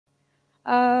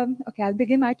Okay, I'll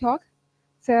begin my talk.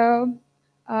 So,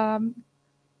 um,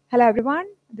 hello everyone.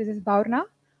 This is Bowrna.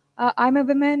 I'm a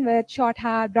woman with short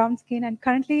hair, brown skin, and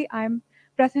currently I'm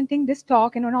presenting this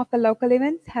talk in one of the local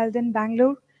events held in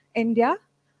Bangalore, India.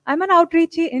 I'm an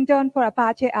outreachy intern for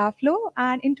Apache Airflow,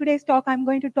 and in today's talk, I'm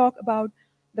going to talk about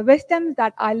the wisdoms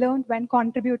that I learned when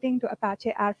contributing to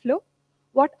Apache Airflow.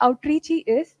 What outreachy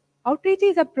is?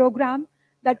 Outreachy is a program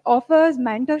that offers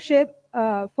mentorship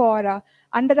for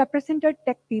underrepresented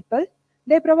tech people.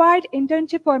 They provide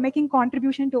internship for making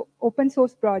contribution to open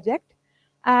source project.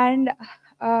 And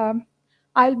um,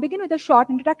 I'll begin with a short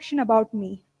introduction about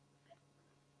me.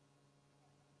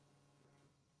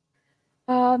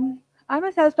 I'm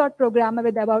a self-taught programmer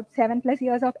with about 7+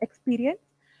 years of experience.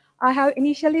 I have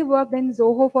initially worked in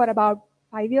Zoho for about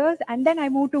 5 years, and then I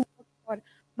moved to work for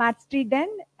Matt Street Den,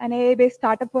 an AA-based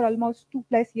startup for almost 2+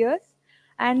 years.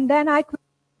 And then I quit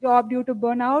the job due to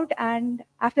burnout, and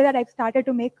after that, I've started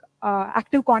to make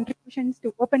active contributions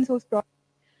to open source projects.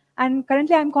 And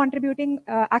currently, I'm contributing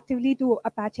actively to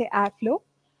Apache Airflow.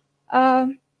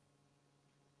 Um,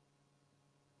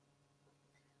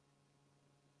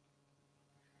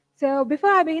 So before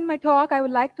I begin my talk, I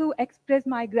would like to express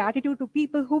my gratitude to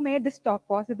people who made this talk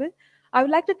possible. I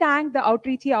would like to thank the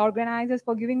outreachy organizers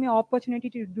for giving me opportunity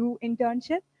to do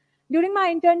internship. During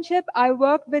my internship, I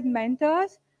worked with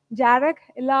mentors, Jarek,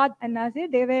 Ilad, and Nazir.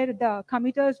 They were the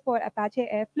committers for Apache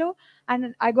Airflow,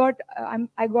 and I got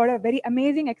a very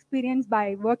amazing experience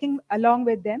by working along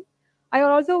with them. I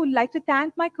also would like to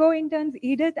thank my co-interns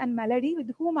Edith and Melody,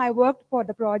 with whom I worked for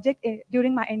the project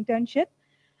during my internship,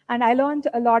 and I learned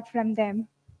a lot from them.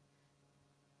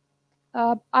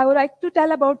 I would like to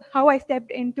tell about how I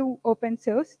stepped into open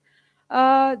source.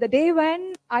 The day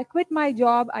when I quit my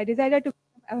job, I decided to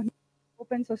become an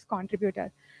open source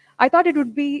contributor. I thought it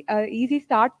would be an easy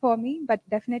start for me, but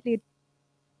definitely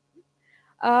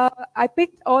I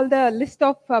picked all the list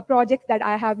of projects that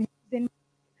I have used in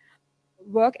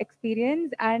work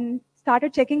experience and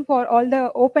started checking for all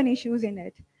the open issues in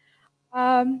it.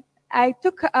 I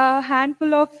took a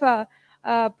handful of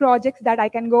projects that I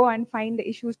can go and find the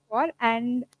issues for,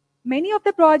 and many of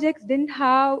the projects didn't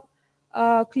have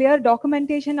clear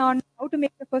documentation on how to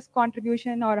make the first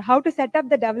contribution or how to set up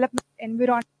the development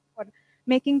environment for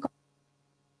making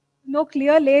no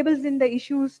clear labels in the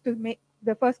issues to make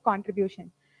the first contribution.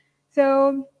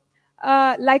 So,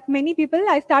 like many people,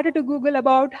 I started to Google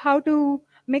about how to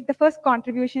make the first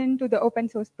contribution to the open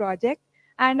source project.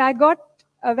 And I got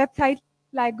a website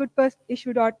like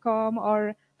goodfirstissue.com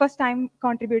or first time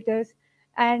contributors.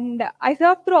 And I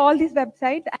surfed through all these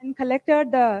websites and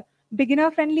collected the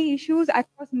beginner friendly issues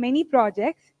across many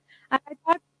projects. And I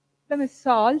thought the problem is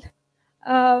solved.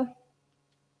 Uh,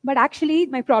 but actually,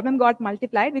 my problem got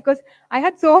multiplied because I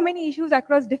had so many issues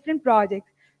across different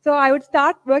projects. So I would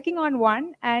start working on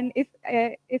one, and if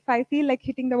I feel like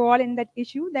hitting the wall in that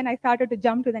issue, then I started to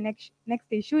jump to the next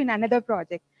issue in another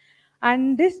project.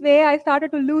 And this way, I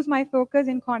started to lose my focus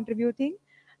in contributing,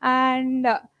 and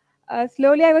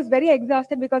slowly I was very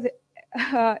exhausted because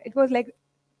it was like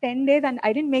 10 days, and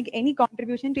I didn't make any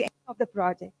contribution to any of the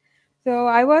project. So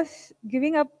I was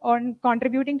giving up on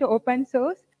contributing to open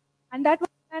source, and that was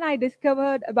when I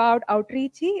discovered about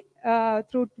Outreachy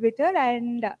through Twitter,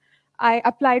 and I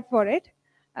applied for it.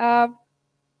 Uh,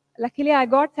 Luckily, I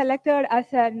got selected as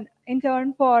an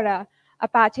intern for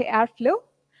Apache Airflow.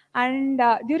 And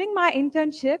during my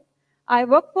internship, I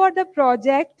worked for the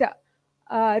project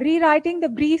rewriting the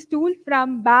Breeze tool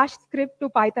from Bash script to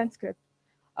Python script.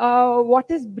 What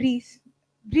is Breeze?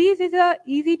 Breeze is a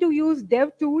easy to use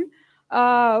dev tool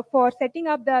for setting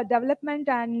up the development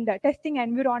and testing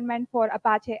environment for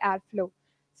Apache Airflow.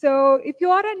 So if you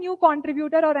are a new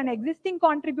contributor or an existing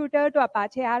contributor to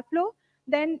Apache Airflow,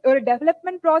 then your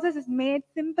development process is made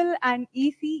simple and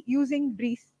easy using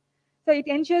Breeze. So it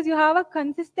ensures you have a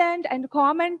consistent and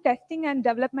common testing and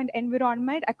development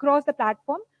environment across the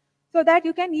platform so that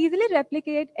you can easily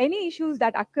replicate any issues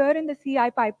that occur in the CI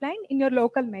pipeline in your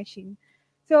local machine.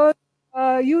 So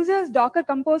users Docker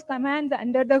Compose commands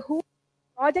under the hood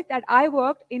project that I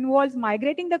worked involves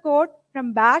migrating the code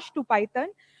from Bash to Python,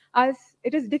 as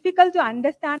it is difficult to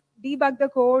understand, debug the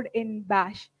code in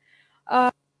Bash.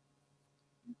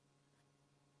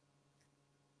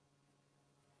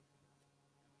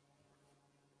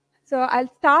 So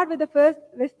I'll start with the first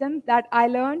wisdom that I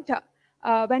learned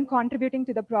when contributing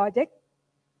to the project.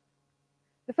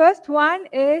 The first one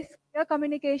is clear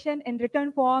communication in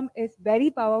written form is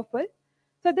very powerful.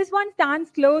 So this one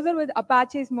stands closer with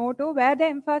Apache's motto, where they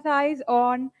emphasize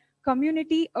on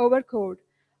community over code.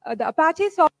 The Apache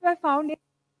Software Foundation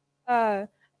uh,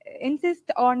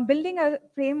 insist on building a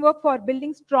framework for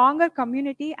building stronger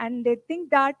community, and they think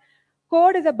that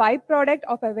code is a byproduct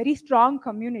of a very strong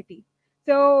community.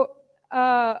 So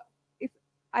if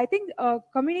I think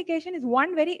communication is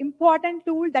one very important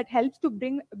tool that helps to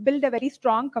build a very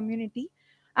strong community.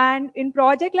 And in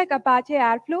project like Apache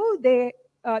Airflow,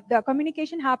 the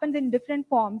communication happens in different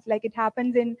forms. Like it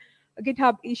happens in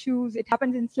GitHub issues, it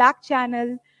happens in Slack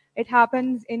channel, it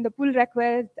happens in the pull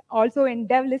request, also in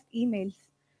dev list emails.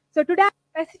 So today I'm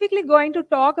specifically going to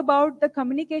talk about the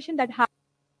communication that happens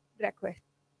in request.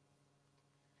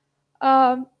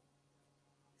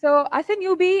 So as a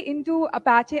newbie into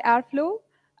Apache Airflow,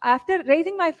 after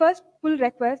raising my first pull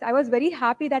request, I was very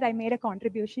happy that I made a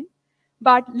contribution.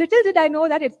 But little did I know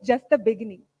that it's just the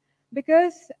beginning,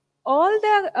 because all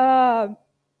the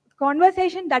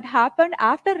conversation that happened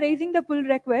after raising the pull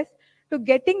request to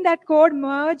getting that code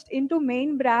merged into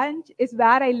main branch is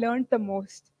where I learned the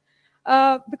most.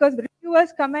 Because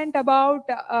reviewers comment about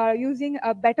using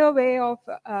a better way of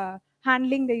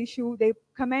handling the issue. They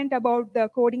comment about the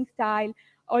coding style,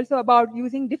 also about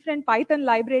using different Python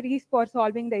libraries for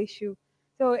solving the issue.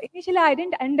 So initially, I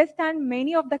didn't understand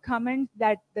many of the comments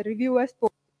that the reviewers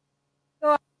put. So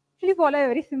I actually follow a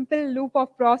very simple loop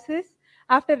of process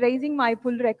after raising my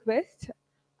pull request.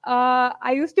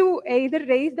 I used to either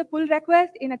raise the pull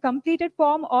request in a completed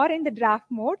form or in the draft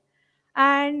mode,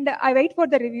 and I wait for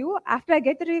the review. After I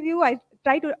get the review, I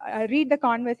try to read the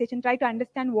conversation, try to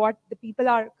understand what the people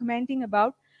are commenting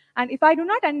about. And if I do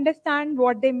not understand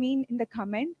what they mean in the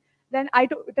comment, then I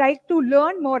try to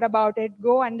learn more about it,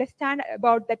 go understand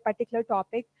about that particular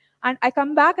topic, and I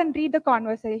come back and read the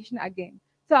conversation again.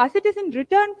 So as it is in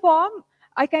written form,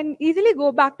 I can easily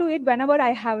go back to it whenever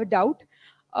I have a doubt.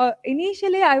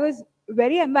 Initially, I was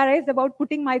very embarrassed about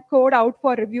putting my code out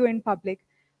for review in public.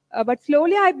 But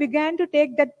slowly I began to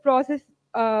take that process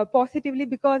positively,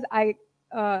 because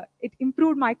it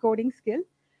improved my coding skill.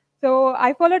 So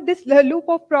I followed this loop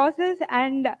of process,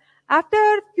 and after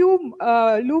a few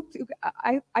loops,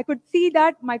 I could see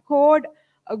that my code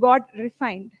got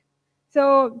refined.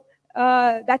 So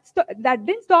that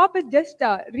didn't stop with just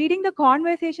reading the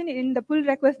conversation in the pull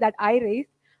request that I raised.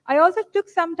 I also took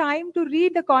some time to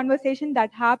read the conversation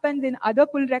that happens in other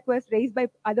pull requests raised by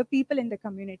other people in the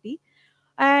community.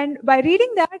 And by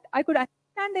reading that, I could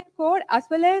understand their code, as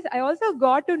well as I also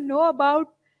got to know about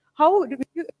how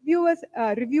reviewers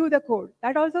review the code.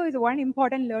 That also is one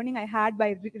important learning I had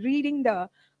by reading the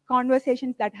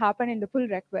conversations that happen in the pull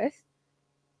request.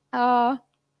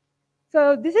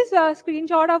 So this is a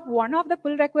screenshot of one of the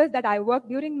pull requests that I worked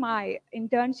during my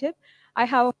internship. I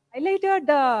have highlighted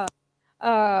the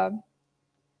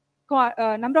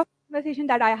number of conversations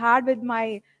that I had with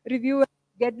my reviewer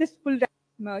to get this pull request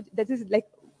merge. This is like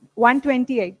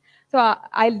 128. So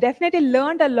I definitely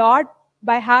learned a lot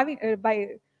by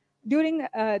during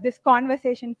this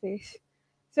conversation phase.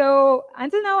 So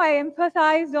until now, I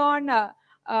emphasized on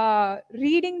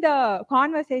reading the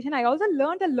conversation. I also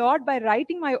learned a lot by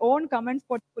writing my own comments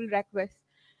for pull requests.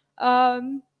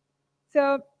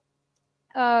 So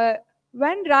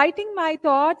when writing my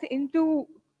thoughts into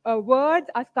words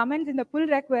as comments in the pull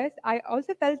request, I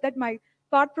also felt that my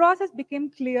thought process became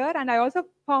clear, and I also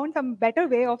found some better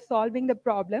way of solving the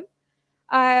problem.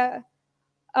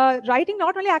 Writing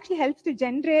not only actually helps to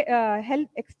help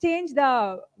exchange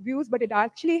the views, but it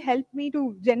actually helped me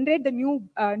to generate the new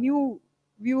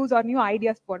views or new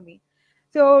ideas for me.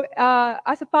 So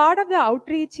as a part of the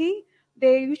outreachy,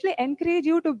 they usually encourage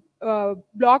you to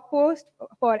blog post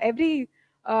for every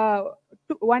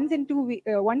once in 2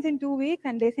 weeks,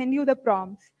 and they send you the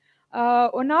prompts.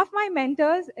 One of my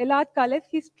mentors, Elad Khalif,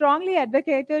 he strongly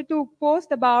advocated to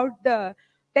post about the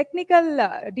technical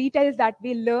details that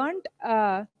we learned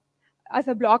as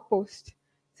a blog post.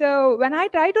 So when I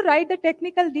try to write the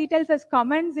technical details as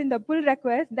comments in the pull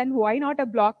request, then why not a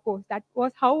blog post? That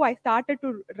was how I started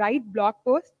to write blog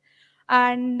posts.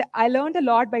 And I learned a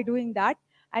lot by doing that.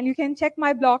 And you can check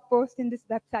my blog post in this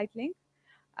website link.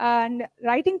 And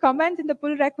writing comments in the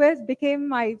pull request became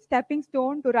my stepping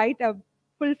stone to write a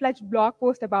full-fledged blog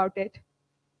post about it.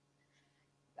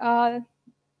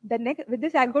 With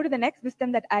this, I'll go to the next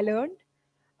wisdom that I learned.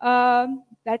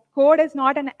 That code is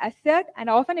not an asset, and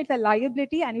often it's a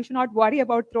liability, and you should not worry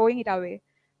about throwing it away.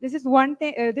 This is one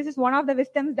thing. This is one of the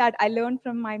wisdoms that I learned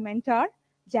from my mentor,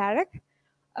 Jarek.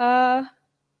 I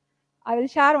will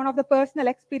share one of the personal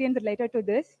experience related to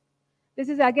this. This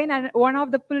is again one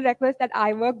of the pull requests that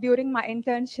I worked during my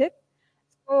internship.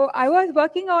 So I was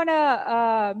working on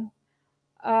a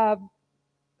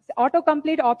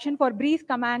autocomplete option for Breeze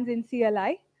commands in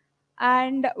CLI.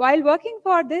 And while working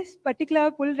for this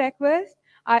particular pull request,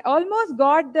 I almost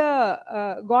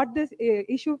got this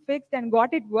issue fixed and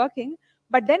got it working,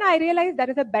 but then I realized there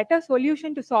is a better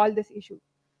solution to solve this issue.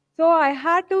 So I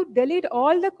had to delete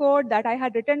all the code that I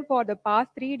had written for the past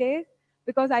 3 days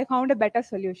because I found a better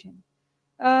solution.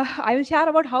 I will share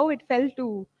about how it felt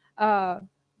to uh,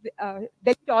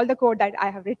 delete all the code that I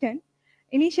have written.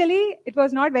 Initially, it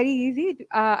was not very easy.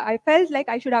 I felt like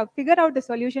I should have figured out the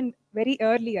solution very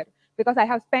earlier because I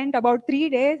have spent about 3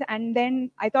 days and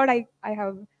then I thought I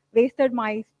have wasted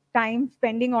my time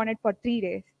spending on it for 3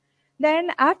 days. Then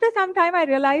after some time, I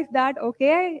realized that,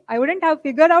 okay, I wouldn't have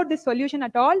figured out this solution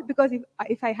at all because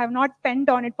if I have not spent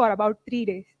on it for about 3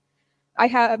 days. I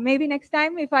have maybe next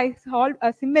time if I solve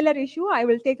a similar issue, I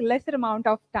will take lesser amount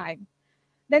of time.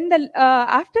 Then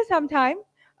after some time,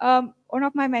 one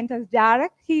of my mentors, Jarek,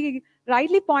 he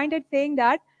rightly pointed saying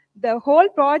that the whole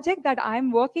project that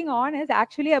I'm working on is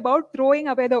actually about throwing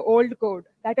away the old code.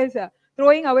 That is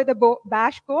throwing away the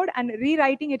bash code and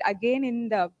rewriting it again in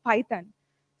the Python.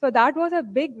 So that was a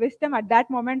big wisdom at that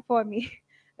moment for me.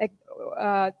 like,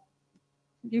 uh,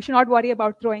 you should not worry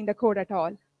about throwing the code at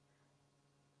all.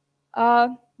 Uh,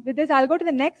 with this, I'll go to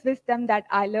the next wisdom that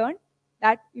I learned,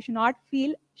 that you should not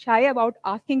feel shy about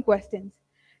asking questions.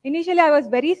 Initially, I was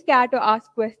very scared to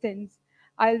ask questions.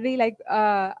 I'll be like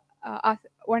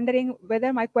wondering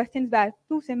whether my questions were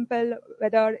too simple,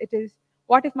 whether it is,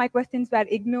 what if my questions were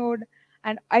ignored?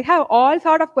 And I have all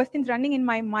sort of questions running in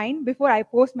my mind before I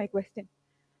post my question.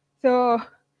 So,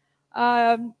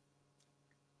 um,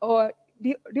 or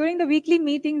during the weekly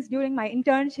meetings during my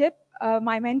internship,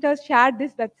 my mentors shared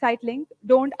this website link,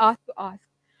 Don't Ask to Ask.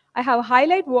 I have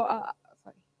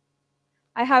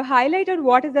I have highlighted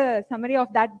what is the summary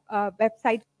of that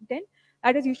website content.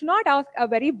 That is, you should not ask a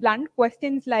very blunt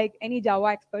questions like any Java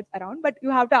experts around, but you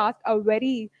have to ask a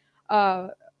very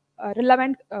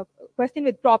relevant question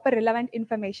with proper relevant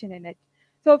information in it.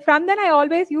 So from then, I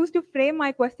always used to frame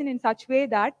my question in such way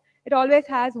that it always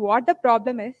has what the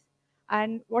problem is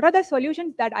and what are the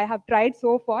solutions that I have tried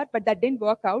so far, but that didn't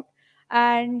work out,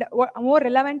 and what more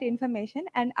relevant information.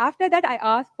 And after that, I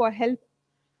ask for help.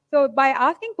 So by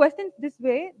asking questions this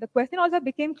way, the question also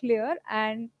became clear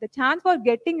and the chance for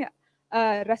getting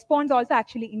a response also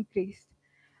actually increased.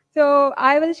 So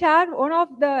I will share one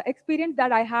of the experience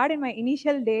that I had in my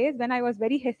initial days when I was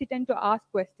very hesitant to ask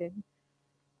questions.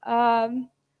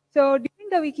 So during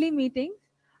the weekly meetings,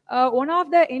 one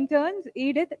of the interns,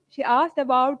 Edith, she asked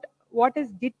about what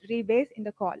is Git rebase in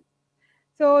the call.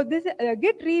 So this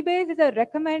Git rebase is a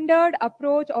recommended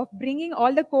approach of bringing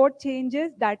all the code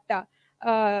changes that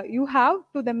you have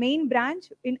to the main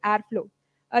branch in Airflow.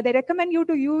 They recommend you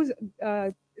to use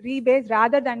rebase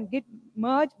rather than Git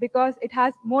merge because it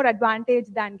has more advantage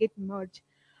than Git merge.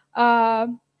 I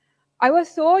was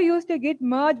so used to Git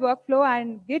merge workflow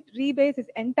and Git rebase is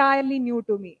entirely new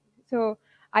to me. So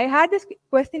I had this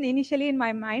question initially in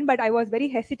my mind, but I was very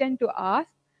hesitant to ask.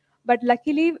 But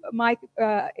luckily, my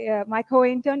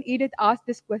co-intern Edith asked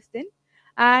this question,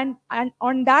 and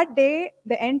on that day,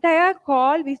 the entire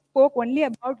call we spoke only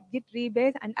about Git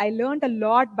rebase, and I learned a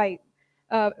lot by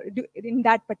in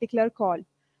that particular call.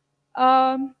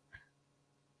 Then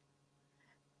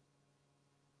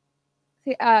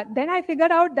I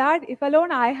figured out that if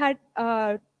alone I had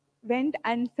went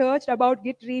and searched about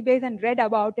Git rebase and read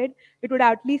about it, it would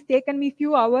have at least taken me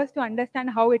few hours to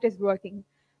understand how it is working.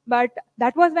 But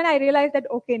that was when I realized that,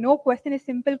 okay, no question is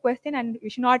simple question and we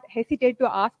should not hesitate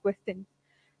to ask questions.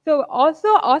 So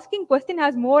also asking question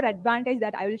has more advantage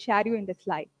that I will share you in the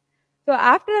slide. So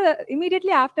immediately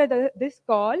after this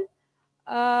call,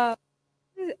 uh,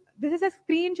 this is a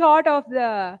screenshot of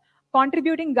the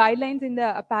contributing guidelines in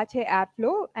the Apache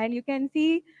Airflow, and you can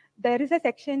see there is a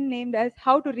section named as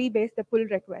how to rebase the pull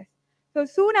request. So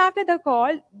soon after the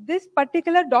call, this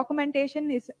particular documentation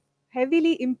is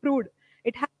heavily improved.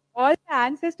 It has all the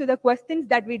answers to the questions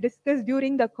that we discussed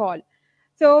during the call.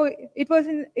 So it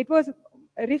was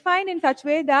refined in such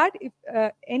way that if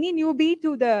any newbie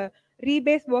to the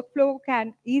rebase workflow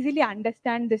can easily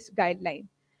understand this guideline.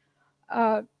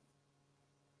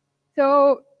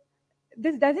 So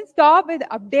this doesn't stop with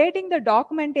updating the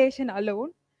documentation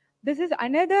alone. This is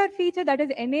another feature that is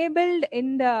enabled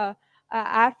in the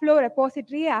Airflow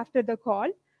repository after the call.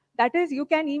 That is, you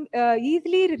can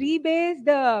easily rebase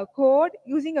the code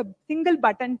using a single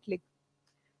button click.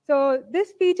 So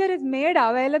this feature is made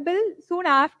available soon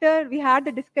after we had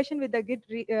the discussion with the Git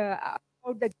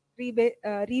about the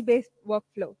rebase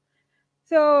workflow.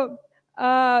 So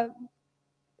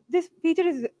this feature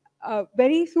is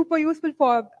very super useful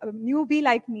for a newbie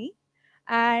like me.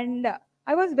 And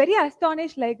I was very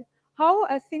astonished, like how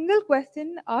a single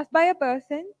question asked by a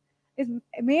person is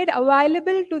made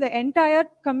available to the entire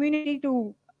community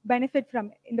to benefit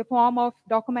from, in the form of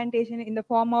documentation, in the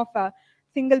form of a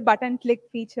single button click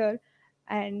feature,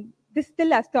 and this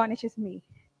still astonishes me.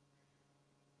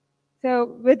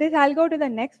 So with this, I'll go to the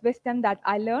next wisdom that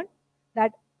I learned,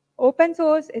 that open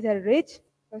source is a rich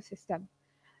ecosystem,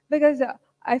 because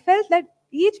I felt that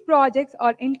each projects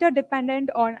are interdependent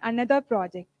on another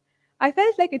project. I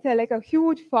felt like it's like a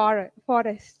huge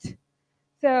forest.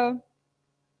 So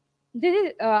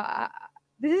this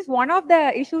is one of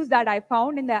the issues that I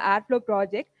found in the Airflow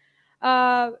project.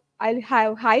 I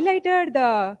have highlighted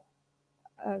the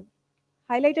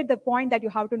point that you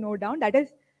have to note down. That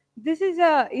is, this is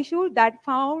a issue that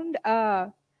found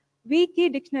a weak key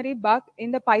dictionary bug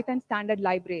in the Python standard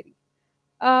library.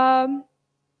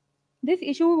 This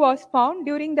issue was found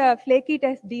during the flaky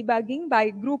test debugging by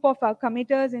a group of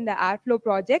committers in the Airflow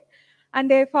project, and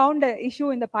they found the issue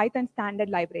in the Python standard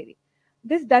library.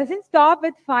 This doesn't stop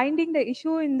with finding the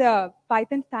issue in the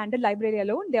Python standard library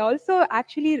alone. They also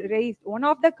actually one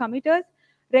of the committers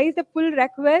raised a pull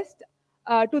request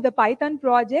to the Python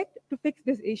project to fix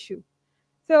this issue.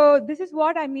 So this is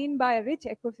what I mean by a rich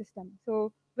ecosystem.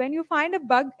 So when you find a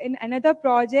bug in another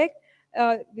project,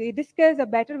 we discuss a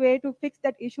better way to fix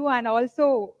that issue and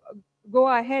also go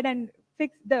ahead and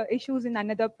fix the issues in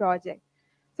another project.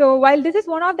 So while this is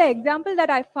one of the examples that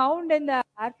I found in the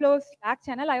Airflow Slack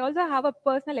channel, I also have a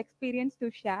personal experience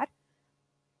to share.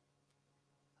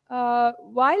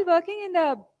 While working in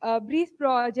the Breeze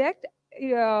project,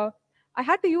 I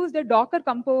had to use the Docker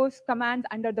Compose commands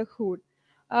under the hood.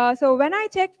 So when I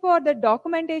checked for the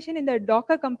documentation in the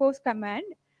Docker Compose command,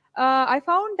 I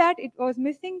found that it was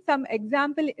missing some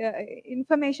example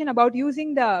information about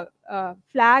using the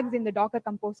flags in the Docker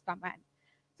Compose command.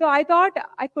 So I thought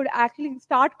I could actually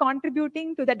start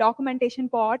contributing to the documentation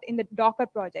part in the Docker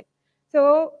project.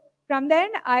 So from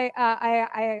then,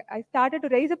 I started to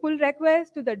raise a pull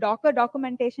request to the Docker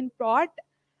documentation part,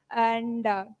 and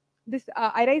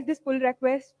I raised this pull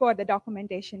request for the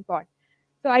documentation part.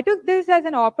 So I took this as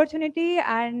an opportunity,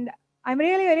 and I'm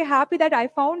really very happy that I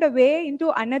found a way into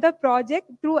another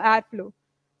project through Airflow.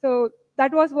 So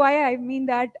that was why I mean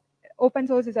that open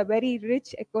source is a very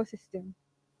rich ecosystem.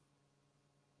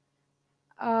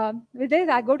 With this,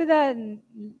 I go to the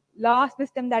last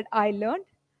wisdom that I learned,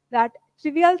 that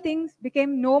trivial things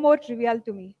became no more trivial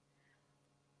to me.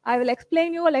 I will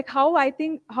explain you like how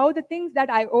the things that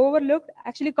I overlooked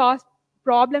actually caused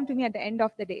problem to me at the end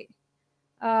of the day.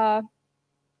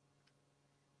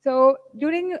 So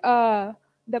during the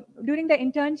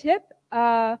internship,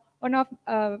 for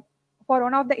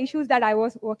one of the issues that I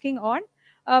was working on,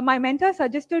 my mentor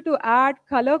suggested to add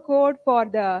color code for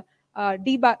the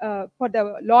for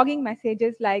the logging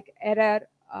messages like error,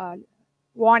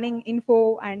 warning,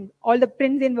 info, and all the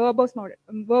prints in verbose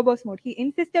mode. He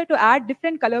insisted to add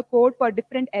different color code for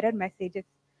different error messages.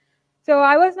 So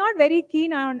I was not very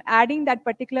keen on adding that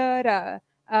particular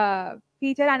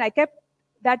feature, and I kept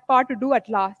that part to do at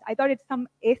last. I thought it's some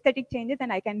aesthetic changes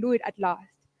and I can do it at last.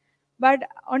 But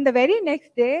on the very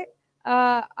next day,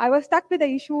 I was stuck with the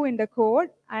issue in the code,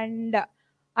 and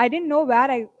I didn't know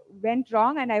where I went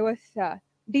wrong, and I was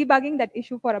debugging that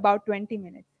issue for about 20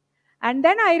 minutes. And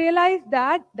then I realized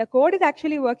that the code is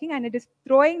actually working and it is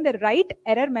throwing the right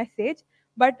error message,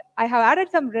 but I have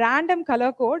added some random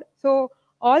color code. So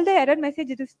all the error message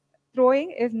it is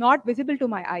throwing is not visible to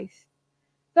my eyes.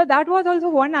 So that was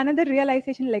also another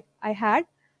realization like I had,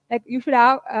 like you should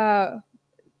have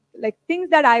like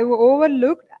things that I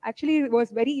overlooked actually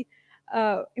was very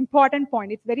important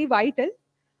point. It's very vital.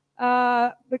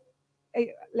 But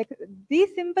like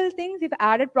these simple things, if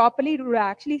added properly, it would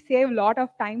actually save a lot of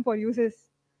time for users.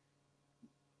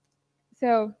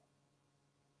 So,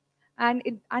 and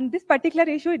this particular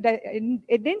issue,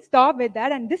 it didn't stop with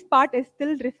that, and this part is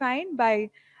still refined by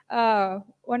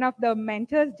one of the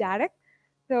mentors, Jarek.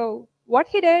 So what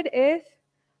he did is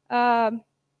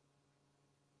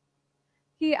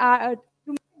he to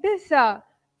make this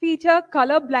feature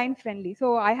colorblind friendly.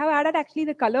 So I have added actually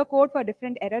the color code for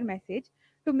different error message.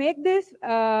 To make this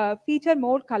feature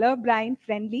more colorblind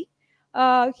friendly,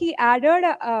 he added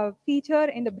a feature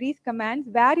in the Breeze commands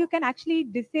where you can actually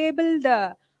disable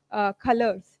the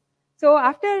colors. So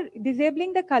after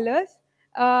disabling the colors,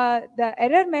 the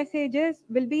error messages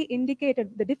will be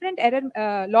indicated. The different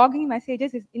error logging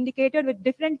messages is indicated with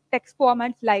different text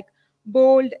formats like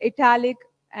bold, italic,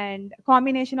 and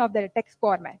combination of the text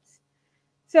formats.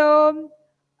 So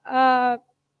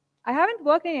I haven't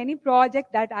worked in any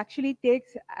project that actually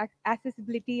takes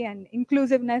accessibility and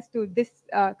inclusiveness to this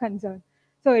concern.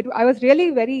 So I was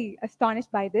really very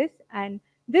astonished by this, and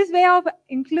This way of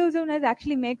inclusiveness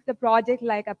actually makes the project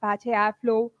like Apache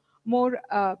Airflow more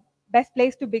best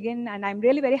place to begin, and I'm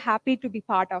really very happy to be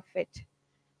part of it.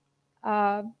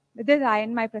 With this, I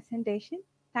end my presentation.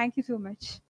 Thank you so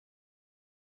much.